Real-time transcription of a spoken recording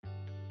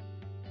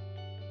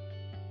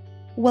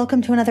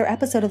Welcome to another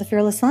episode of the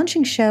Fearless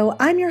Launching Show.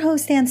 I'm your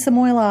host, Anne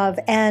Samoilov,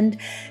 and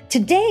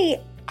today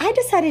I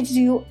decided to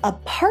do a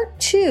part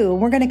 2.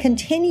 We're going to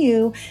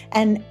continue,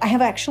 and I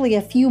have actually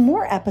a few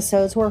more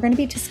episodes where we're going to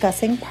be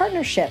discussing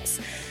partnerships.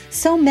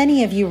 So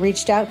many of you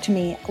reached out to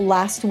me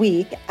last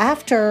week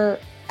after,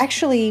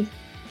 actually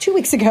 2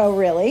 weeks ago,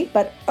 really,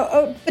 but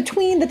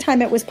between the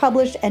time it was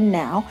published and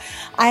now,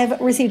 I've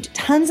received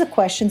tons of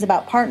questions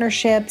about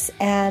partnerships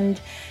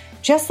and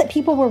just that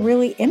people were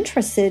really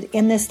interested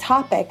in this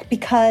topic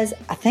because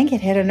I think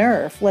it hit a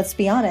nerve, let's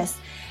be honest.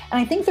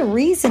 And I think the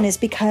reason is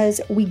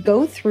because we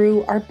go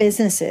through our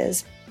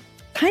businesses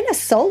kind of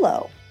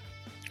solo.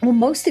 Well,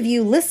 most of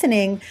you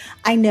listening,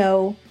 I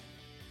know,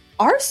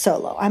 are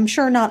solo. I'm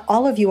sure not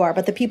all of you are,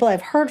 but the people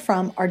I've heard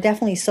from are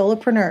definitely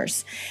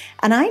solopreneurs.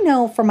 And I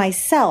know for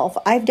myself,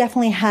 I've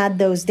definitely had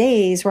those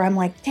days where I'm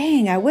like,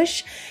 dang, I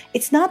wish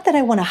it's not that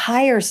I want to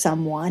hire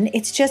someone.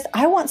 It's just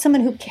I want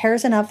someone who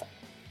cares enough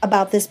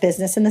about this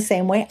business in the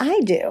same way I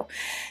do.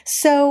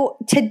 So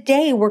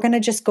today we're going to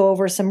just go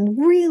over some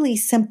really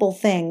simple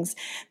things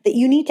that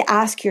you need to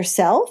ask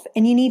yourself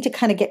and you need to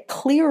kind of get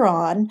clear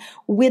on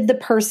with the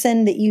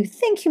person that you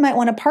think you might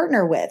want to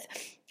partner with.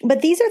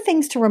 But these are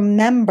things to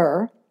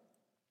remember,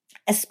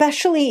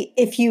 especially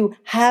if you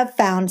have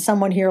found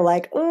someone here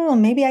like, oh,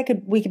 maybe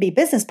we could be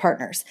business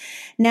partners.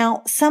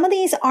 Now, some of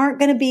these aren't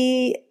going to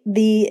be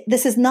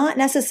this is not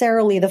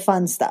necessarily the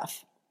fun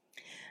stuff.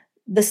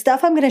 The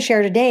stuff I'm going to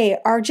share today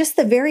are just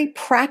the very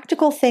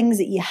practical things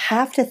that you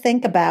have to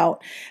think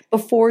about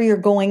before you're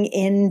going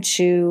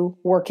into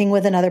working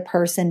with another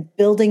person,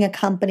 building a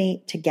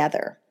company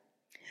together.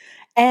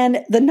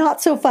 And the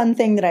not so fun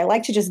thing that I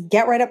like to just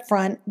get right up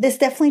front, this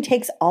definitely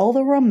takes all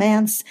the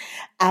romance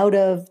out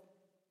of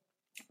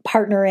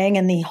partnering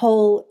and the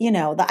whole,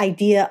 the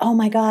idea, oh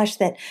my gosh,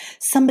 that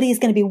somebody is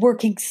going to be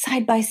working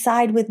side by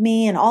side with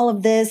me and all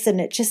of this.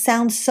 And it just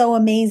sounds so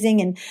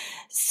amazing. And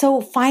so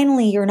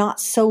finally, you're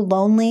not so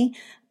lonely.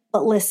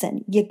 But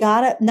listen,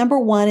 number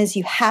one is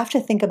you have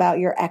to think about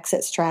your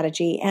exit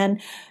strategy.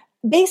 And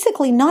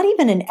basically not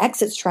even an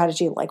exit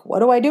strategy like, what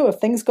do I do if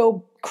things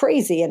go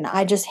crazy and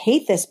I just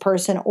hate this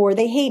person or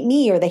they hate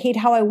me or they hate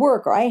how I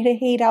work or I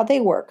hate how they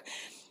work.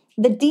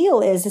 The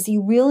deal is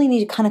you really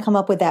need to kind of come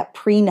up with that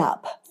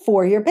prenup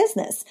for your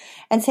business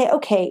and say,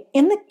 okay,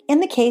 in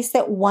the case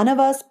that one of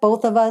us,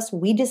 both of us,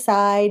 we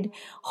decide,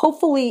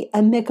 hopefully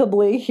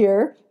amicably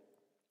here,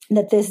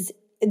 that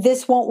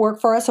this won't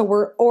work for us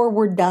or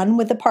we're done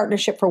with the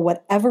partnership for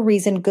whatever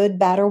reason, good,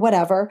 bad, or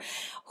whatever,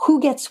 who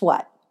gets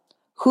what?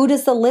 Who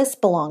does the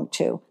list belong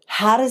to?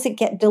 How does it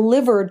get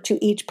delivered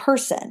to each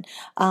person?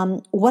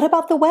 What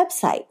about the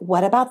website?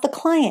 What about the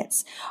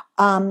clients?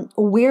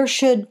 Where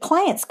should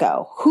clients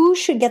go? Who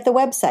should get the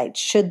website?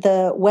 Should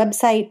the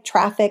website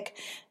traffic,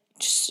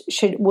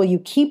 will you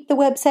keep the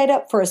website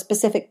up for a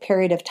specific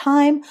period of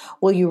time?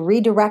 Will you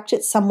redirect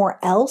it somewhere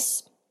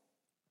else?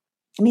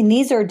 I mean,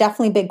 these are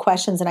definitely big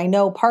questions. And I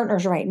know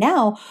partners right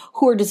now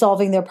who are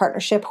dissolving their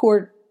partnership, who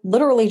are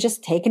literally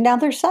just taking down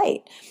their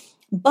site.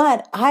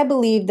 But I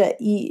believe that,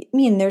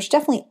 there's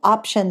definitely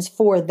options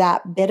for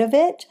that bit of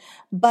it,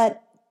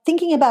 but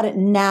thinking about it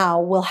now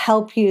will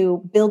help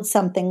you build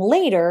something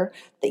later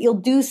that you'll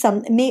do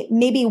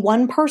maybe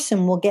one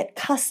person will get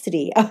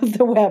custody of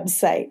the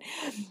website.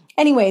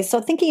 Anyway, so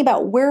thinking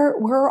about where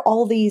are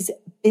all these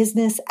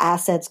business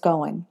assets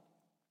going?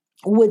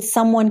 Would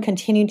someone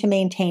continue to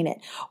maintain it?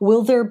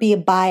 Will there be a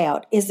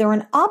buyout? Is there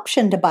an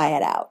option to buy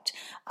it out?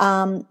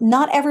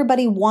 Not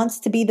everybody wants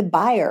to be the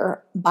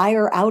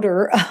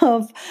buyer-outer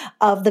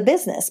of the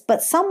business,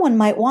 but someone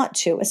might want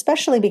to,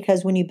 especially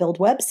because when you build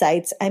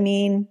websites,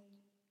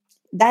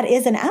 that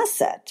is an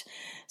asset.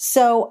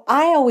 So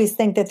I always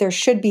think that there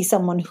should be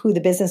someone who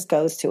the business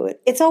goes to.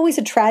 It's always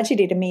a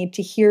tragedy to me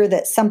to hear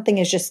that something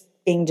is just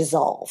being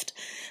dissolved.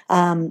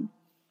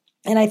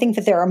 And I think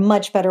that there are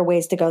much better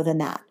ways to go than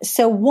that.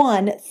 So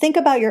one, think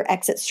about your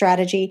exit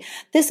strategy.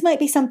 This might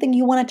be something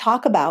you want to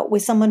talk about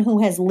with someone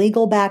who has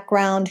legal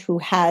background, who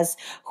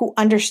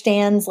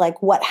understands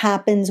like what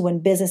happens when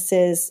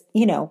businesses,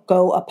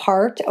 go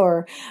apart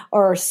or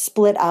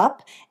split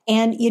up.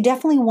 And you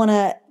definitely want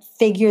to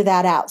figure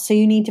that out. So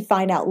you need to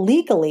find out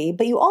legally,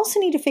 but you also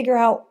need to figure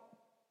out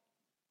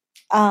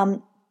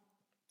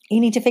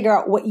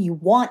what you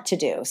want to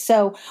do.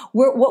 So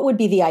what would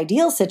be the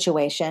ideal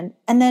situation?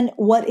 And then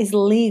what is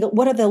legal?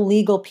 What are the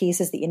legal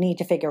pieces that you need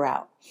to figure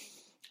out?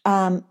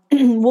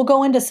 We'll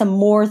go into some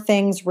more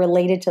things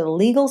related to the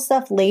legal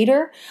stuff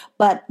later,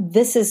 but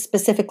this is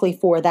specifically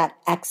for that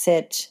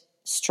exit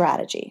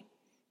strategy.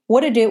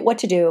 What to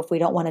do if we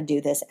don't want to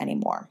do this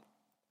anymore.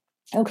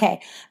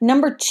 Okay.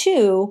 Number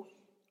 2,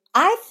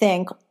 I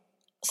think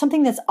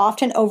something that's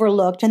often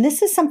overlooked, and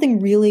this is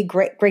something really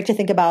great to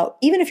think about,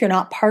 even if you're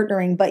not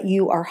partnering, but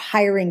you are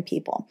hiring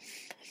people.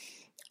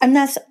 And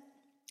that's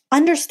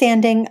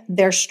understanding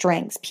their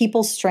strengths,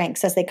 people's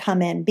strengths as they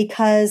come in,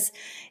 because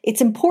it's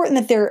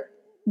important that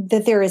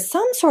that there is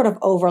some sort of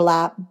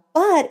overlap,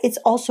 but it's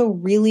also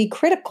really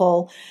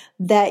critical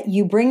that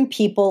you bring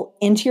people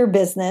into your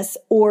business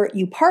or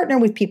you partner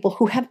with people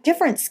who have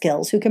different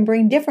skills, who can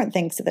bring different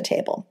things to the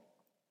table.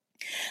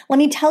 Let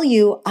me tell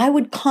you, I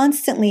would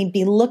constantly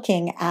be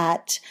looking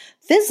at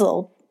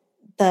Fizzle,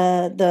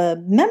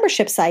 the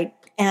membership site,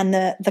 and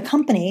the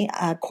company,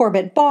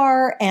 Corbett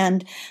Barr,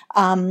 and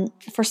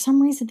for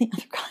some reason the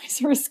other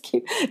guys are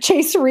cute,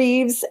 Chase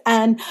Reeves,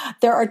 and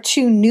there are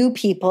 2 new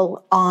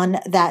people on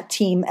that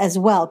team as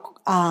well.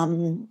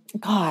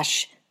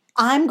 Gosh,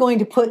 I'm going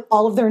to put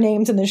all of their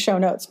names in the show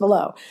notes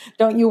below.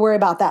 Don't you worry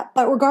about that.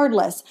 But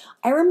regardless,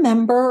 I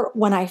remember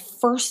when I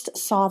first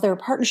saw their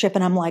partnership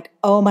and I'm like,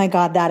 oh my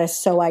God, that is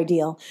so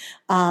ideal.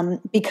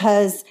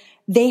 Because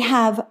they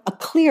have a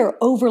clear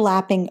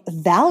overlapping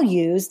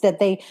values that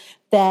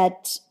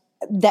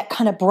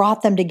kind of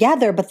brought them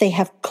together, but they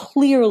have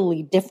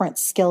clearly different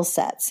skill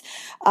sets.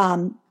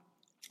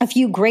 A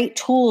few great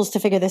tools to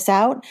figure this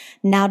out.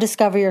 Now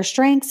Discover Your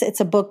Strengths. It's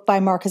a book by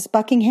Marcus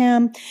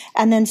Buckingham.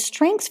 And then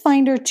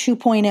StrengthsFinder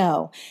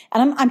 2.0.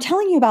 And I'm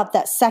telling you about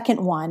that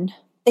second one.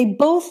 They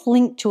both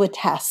link to a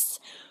test,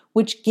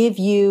 which give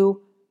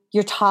you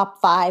your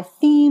top 5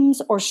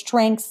 themes or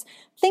strengths,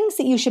 things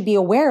that you should be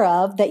aware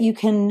of that you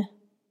can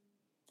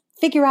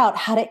figure out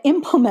how to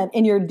implement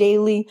in your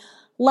daily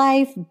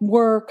life,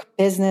 work,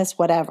 business,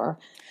 whatever.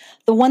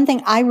 The one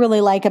thing I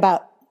really like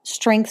about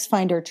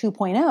StrengthsFinder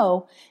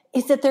 2.0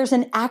 is that there's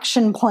an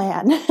action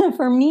plan.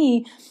 For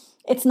me,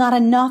 it's not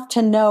enough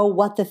to know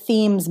what the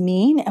themes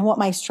mean and what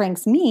my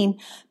strengths mean,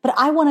 but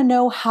I want to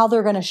know how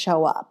they're going to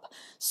show up.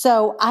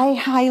 So I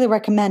highly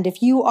recommend,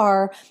 if you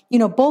are,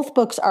 both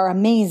books are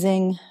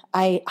amazing.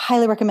 I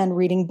highly recommend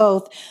reading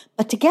both,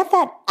 but to get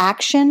that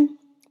action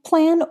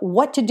plan,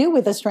 what to do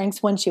with the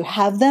strengths once you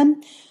have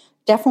them,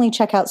 definitely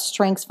check out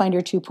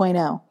StrengthsFinder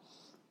 2.0.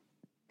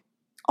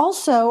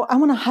 Also, I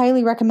want to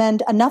highly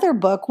recommend another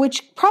book,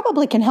 which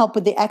probably can help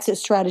with the exit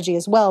strategy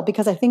as well,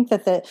 because I think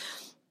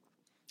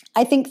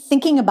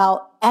thinking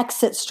about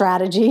exit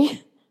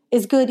strategy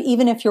is good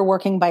even if you're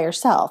working by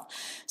yourself.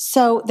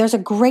 So there's a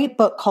great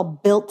book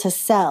called Built to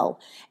Sell,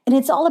 and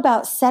it's all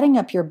about setting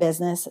up your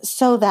business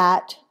so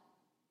that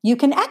you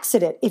can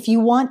exit it if you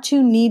want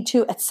to, need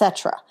to,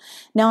 etc.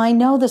 Now, I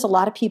know there's a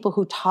lot of people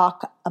who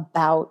talk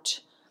about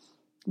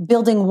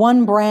building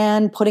one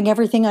brand, putting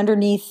everything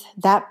underneath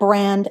that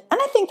brand. And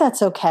I think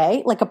that's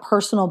okay, like a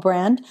personal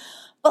brand.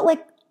 But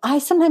I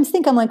sometimes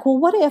think, I'm like, well,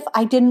 what if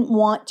I didn't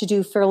want to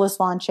do Fearless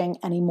Launching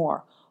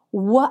anymore?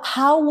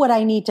 How would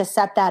I need to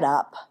set that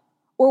up?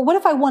 Or what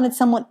if I wanted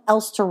someone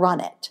else to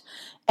run it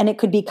and it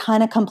could be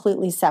kind of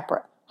completely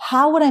separate?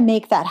 How would I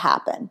make that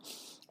happen?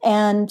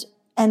 And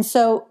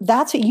so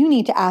that's what you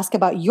need to ask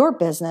about your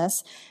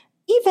business,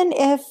 even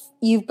if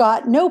you've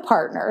got no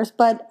partners.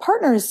 But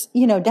partners,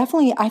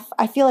 definitely,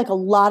 I feel like a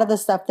lot of the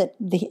stuff that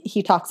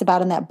he talks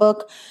about in that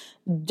book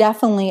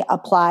definitely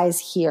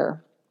applies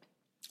here.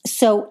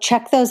 So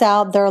check those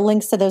out. There are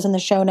links to those in the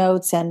show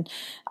notes and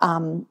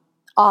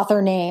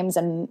author names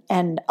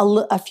and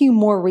a few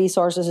more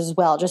resources as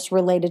well, just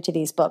related to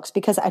these books,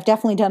 because I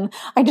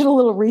did a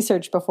little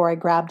research before I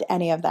grabbed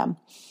any of them.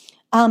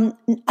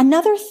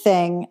 Another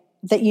thing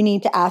that you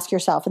need to ask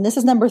yourself, and this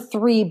is number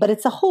 3, but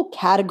it's a whole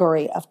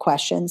category of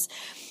questions,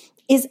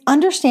 is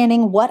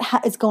understanding what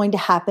is going to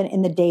happen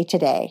in the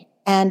day-to-day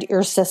and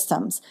your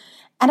systems.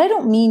 And I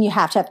don't mean you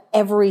have to have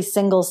every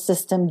single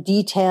system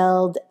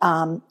detailed,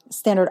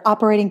 standard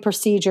operating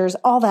procedures,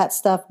 all that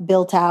stuff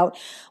built out,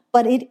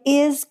 but it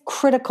is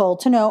critical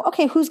to know,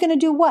 okay, who's going to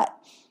do what?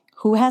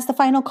 Who has the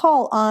final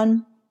call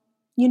on,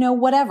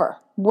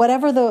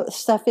 whatever the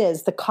stuff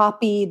is, the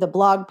copy, the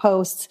blog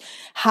posts,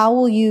 how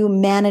will you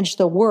manage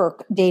the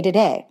work day to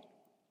day?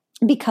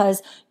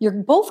 Because you're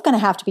both going to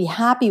have to be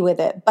happy with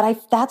it.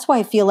 But that's why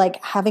I feel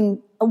like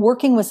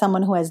working with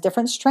someone who has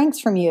different strengths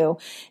from you,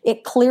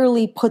 it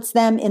clearly puts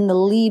them in the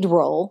lead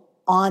role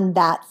on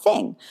that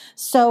thing.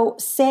 So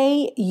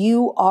say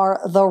you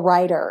are the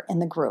writer in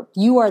the group.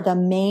 You are the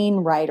main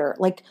writer.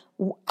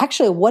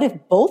 Actually, what if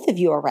both of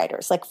you are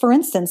writers? For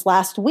instance,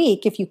 last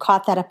week, if you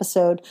caught that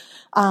episode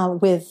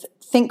with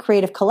Think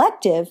Creative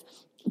Collective,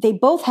 they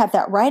both have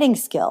that writing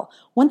skill.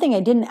 One thing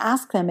I didn't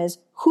ask them is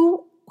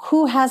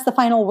who has the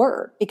final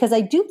word? Because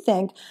I do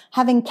think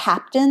having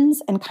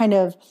captains and kind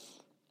of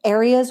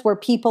areas where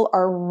people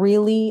are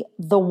really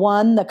the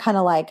one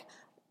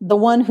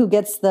who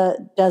does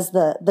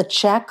the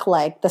check,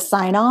 the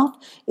sign off,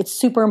 it's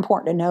super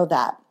important to know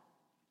that.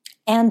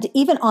 And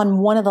even on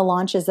one of the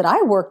launches that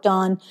I worked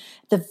on,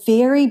 the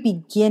very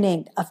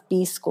beginning of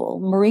B School,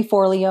 Marie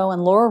Forleo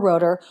and Laura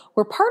Roeder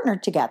were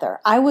partnered together.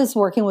 I was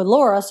working with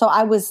Laura, but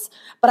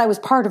I was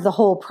part of the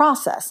whole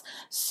process.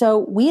 So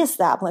we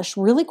established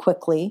really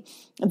quickly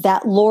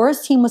that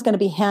Laura's team was going to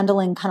be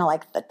handling kind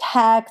of the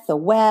tech, the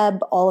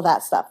web, all of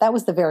that stuff. That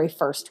was the very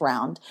first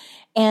round.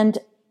 And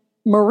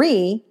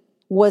Marie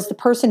was the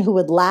person who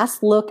would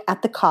last look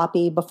at the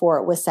copy before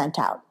it was sent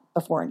out,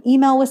 before an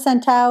email was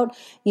sent out,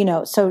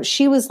 so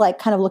she was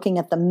kind of looking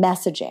at the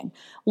messaging.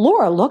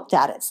 Laura looked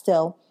at it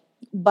still,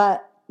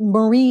 but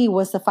Marie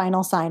was the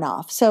final sign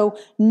off. So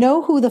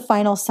know who the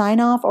final sign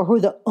off or who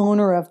the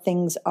owner of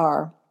things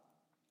are.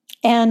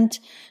 And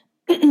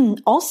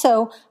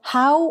also,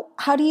 how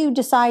do you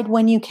decide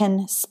when you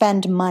can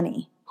spend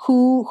money?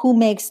 Who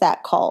makes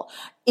that call?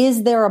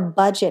 Is there a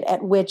budget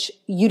at which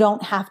you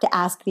don't have to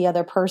ask the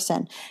other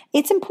person?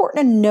 It's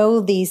important to know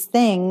these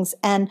things,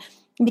 and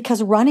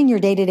because running your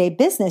day-to-day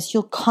business,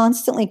 you'll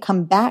constantly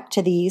come back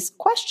to these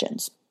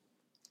questions.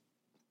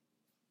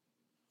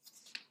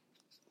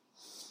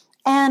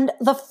 And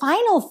the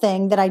final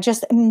thing that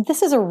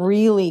this is a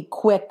really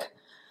quick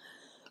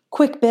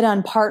bit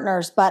on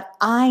partners, but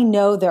I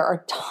know there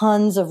are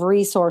tons of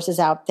resources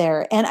out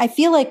there. And I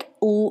feel like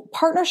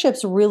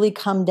partnerships really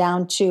come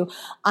down to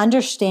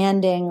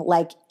understanding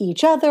like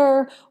each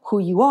other, who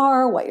you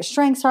are, what your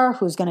strengths are,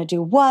 who's going to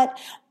do what,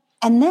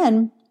 and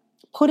then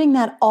putting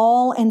that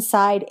all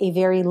inside a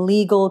very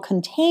legal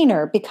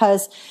container.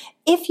 Because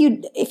if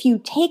you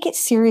take it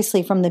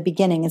seriously from the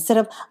beginning, instead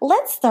of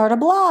let's start a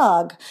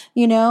blog,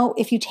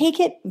 if you take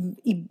it,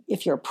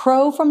 if you're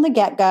pro from the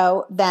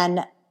get-go,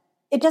 then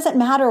it doesn't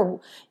matter,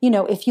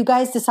 if you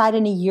guys decide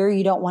in a year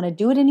you don't want to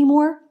do it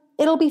anymore,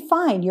 it'll be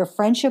fine. Your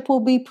friendship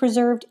will be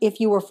preserved if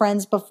you were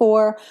friends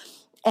before,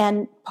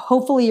 and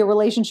hopefully your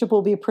relationship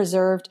will be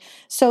preserved.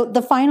 So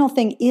the final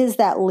thing is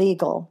that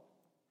legal,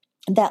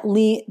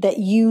 that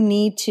you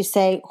need to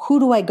say, who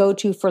do I go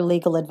to for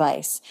legal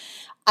advice?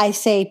 I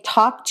say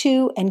talk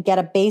to and get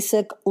a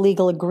basic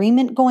legal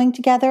agreement going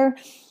together.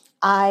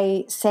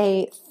 I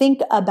say,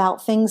 think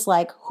about things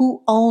like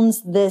who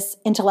owns this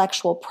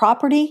intellectual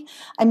property.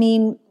 I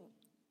mean,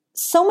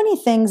 so many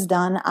things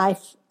done.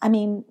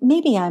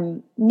 Maybe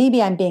I'm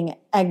being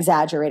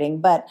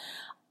exaggerating, but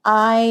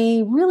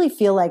I really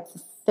feel like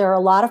there are a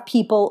lot of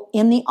people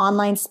in the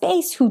online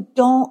space who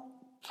don't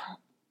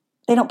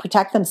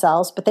protect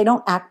themselves, but they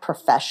don't act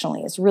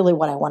professionally is really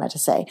what I wanted to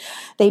say.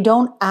 They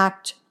don't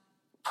act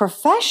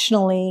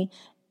professionally,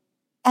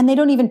 and they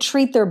don't even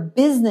treat their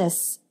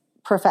business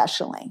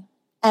professionally.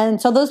 And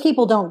so those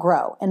people don't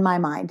grow in my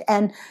mind.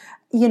 And,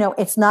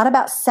 it's not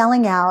about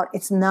selling out.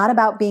 It's not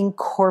about being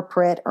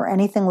corporate or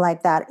anything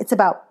like that. It's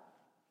about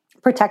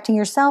protecting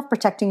yourself,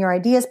 protecting your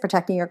ideas,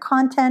 protecting your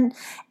content,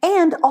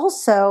 and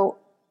also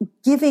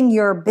giving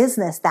your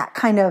business that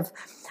kind of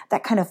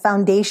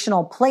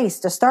foundational place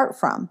to start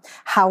from.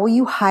 How will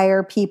you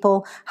hire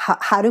people?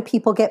 How do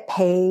people get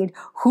paid?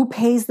 Who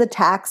pays the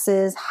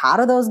taxes? How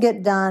do those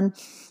get done?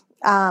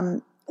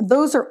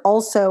 Those are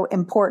also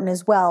important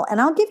as well.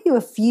 And I'll give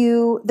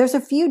you there's a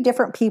few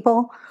different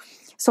people.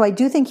 So I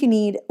do think you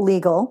need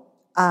legal.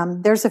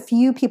 There's a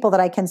few people that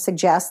I can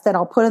suggest that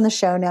I'll put in the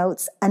show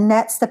notes.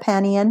 Annette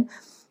Stepanian,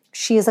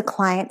 she is a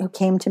client who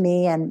came to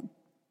me, and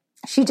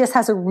she just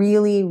has a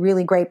really,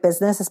 really great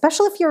business,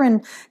 especially if you're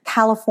in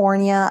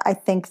California. I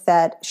think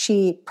that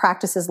she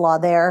practices law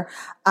there.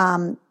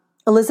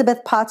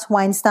 Elizabeth Potts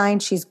Weinstein,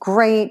 she's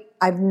great.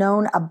 I've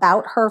known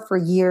about her for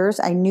years.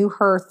 I knew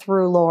her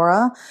through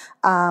Laura.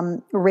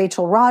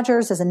 Rachel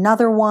Rogers is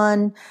another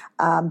one.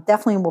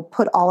 Definitely will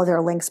put all of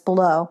their links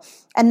below.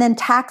 And then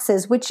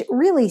taxes, which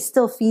really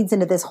still feeds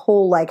into this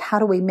whole, like, how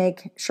do we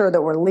make sure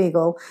that we're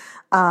legal?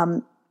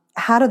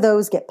 How do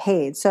those get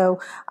paid?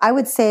 So I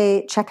would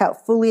say check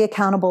out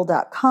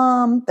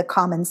fullyaccountable.com,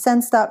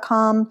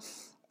 thecommonsense.com,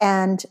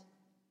 and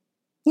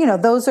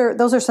those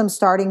are some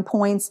starting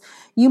points.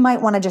 You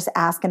might want to just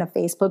ask in a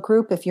Facebook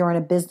group, if you're in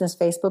a business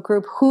Facebook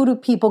group, who do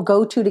people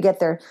go to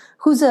get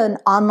who's an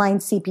online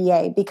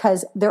CPA?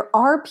 Because there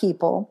are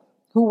people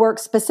who work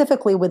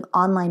specifically with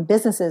online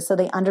businesses, so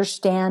they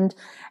understand,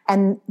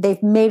 and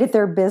they've made it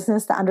their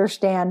business to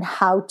understand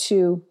how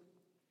to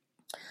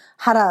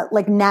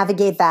like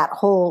navigate that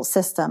whole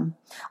system.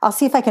 I'll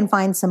see if I can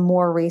find some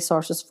more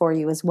resources for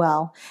you as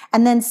well.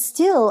 And then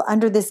still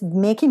under this,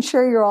 making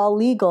sure you're all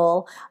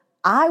legal,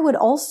 I would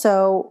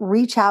also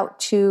reach out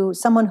to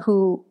someone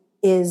who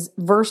is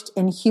versed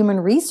in human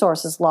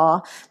resources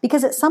law,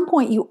 because at some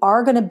point you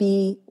are going to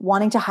be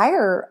wanting to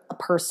hire a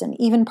person,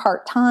 even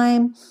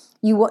part-time.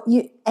 You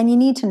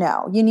need to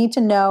know. You need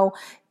to know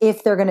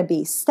if they're going to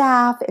be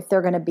staff, if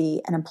they're going to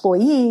be an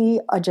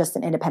employee, or just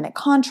an independent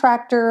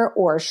contractor,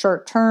 or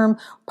short-term,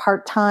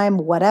 part-time,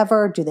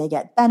 whatever. Do they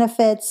get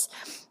benefits?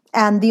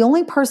 And the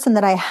only person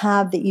that I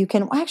have that you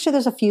can, actually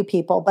there's a few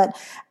people, but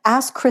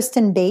ask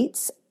Kristen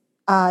Bates.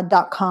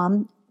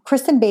 .com.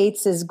 Kristen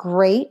Bates is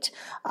great.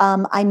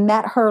 I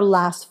met her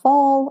last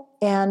fall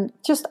and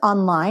just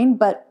online,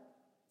 but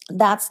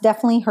that's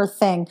definitely her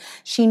thing.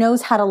 She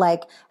knows how to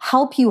like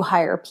help you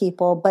hire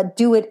people, but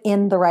do it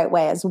in the right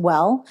way as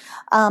well.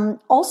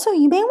 Also,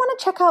 you may want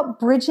to check out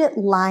Bridget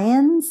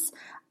Lyons.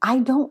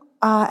 And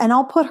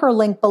I'll put her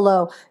link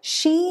below.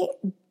 She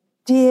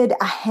did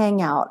a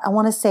hangout, I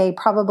want to say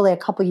probably a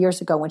couple years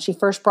ago, when she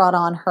first brought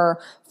on her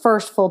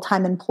first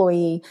full-time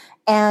employee,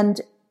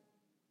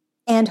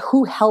 and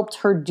who helped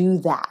her do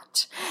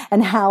that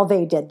and how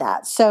they did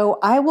that. So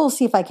I will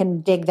see if I can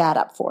dig that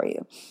up for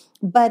you.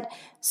 But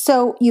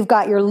so you've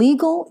got your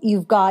legal,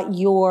 you've got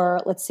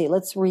your, let's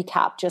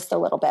recap just a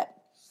little bit.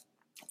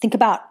 Think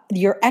about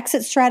your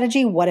exit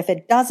strategy. What if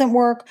it doesn't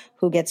work?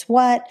 Who gets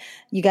what?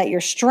 You got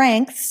your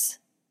strengths,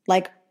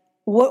 like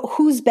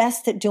who's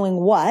best at doing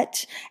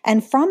what.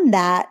 And from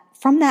that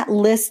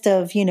list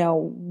of,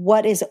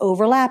 what is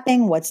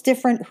overlapping, what's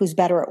different, who's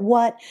better at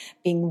what,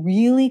 being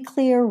really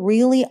clear,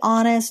 really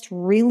honest,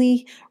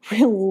 really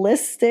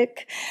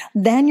realistic,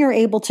 then you're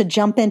able to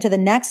jump into the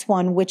next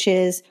one, which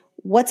is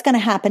what's going to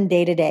happen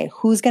day to day.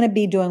 Who's going to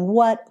be doing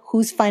what?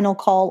 Who's final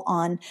call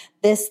on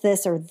this,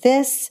 or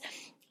this?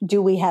 Do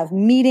we have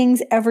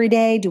meetings every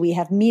day? Do we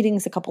have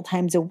meetings a couple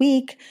times a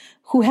week?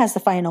 Who has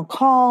the final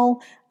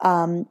call?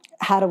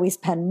 How do we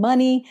spend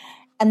money?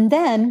 And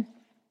then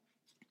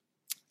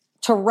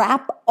to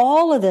wrap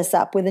all of this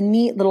up with a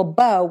neat little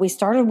bow, we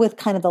started with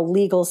kind of the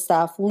legal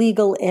stuff,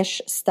 legal-ish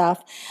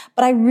stuff.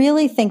 But I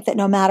really think that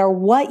no matter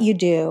what you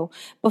do,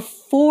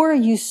 before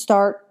you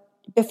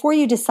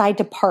decide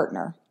to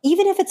partner,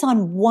 even if it's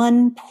on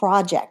one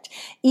project,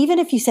 even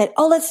if you said,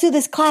 oh, let's do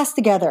this class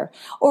together,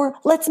 or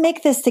let's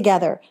make this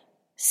together,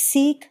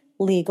 seek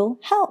legal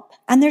help.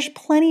 And there's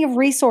plenty of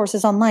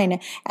resources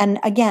online. And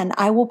again,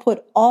 I will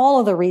put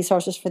all of the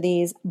resources for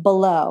these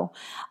below.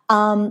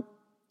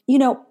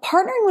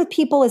 Partnering with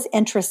people is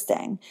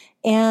interesting.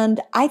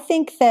 And I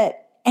think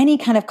that any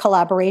kind of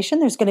collaboration,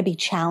 there's going to be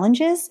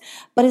challenges,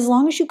 but as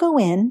long as you go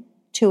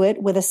into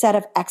it with a set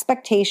of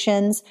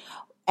expectations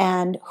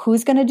and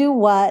who's going to do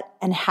what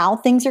and how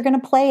things are going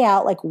to play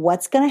out, like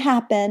what's going to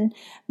happen,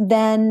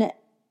 then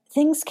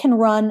things can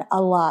run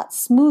a lot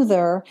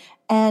smoother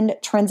and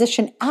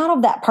transition out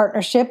of that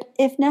partnership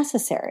if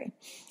necessary.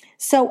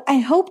 So I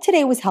hope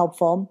today was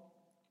helpful.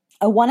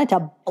 I wanted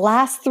to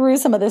blast through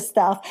some of this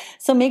stuff.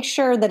 So make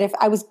sure that if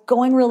I was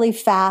going really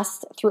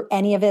fast through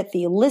any of it, that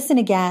you listen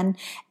again.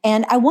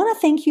 And I want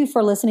to thank you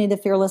for listening to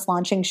the Fearless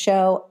Launching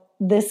Show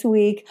this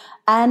week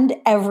and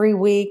every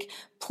week.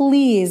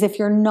 Please, if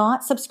you're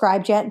not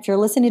subscribed yet, if you're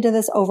listening to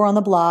this over on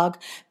the blog,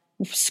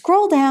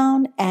 scroll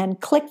down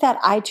and click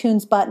that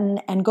iTunes button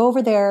and go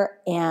over there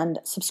and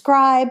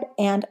subscribe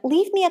and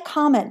leave me a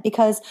comment,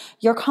 because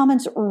your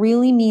comments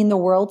really mean the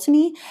world to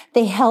me.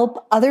 They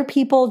help other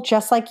people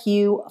just like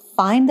you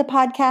find the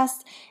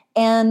podcast.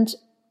 And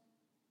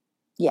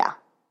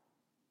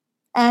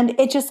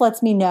it just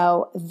lets me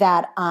know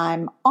that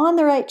I'm on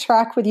the right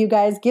track with you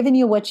guys, giving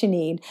you what you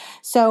need.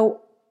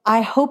 So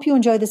I hope you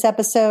enjoyed this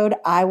episode.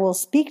 I will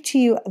speak to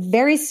you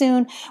very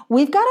soon.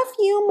 We've got a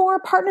few more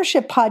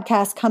partnership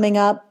podcasts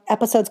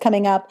episodes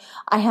coming up.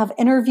 I have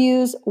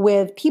interviews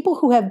with people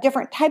who have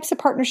different types of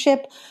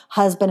partnership,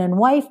 husband and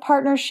wife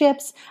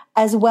partnerships,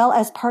 as well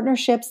as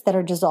partnerships that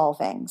are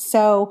dissolving.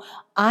 So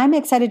I'm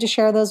excited to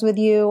share those with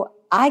you.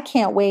 I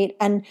can't wait.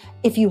 And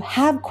if you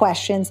have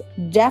questions,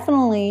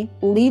 definitely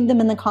leave them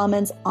in the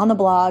comments on the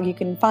blog. You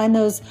can find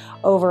those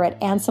over at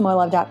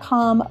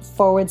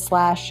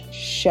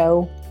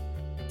AnnSamoilov.com/show.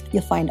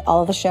 You'll find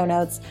all of the show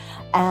notes.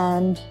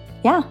 And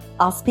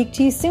I'll speak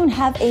to you soon.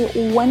 Have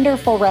a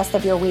wonderful rest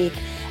of your week,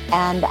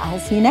 and I'll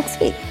see you next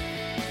week.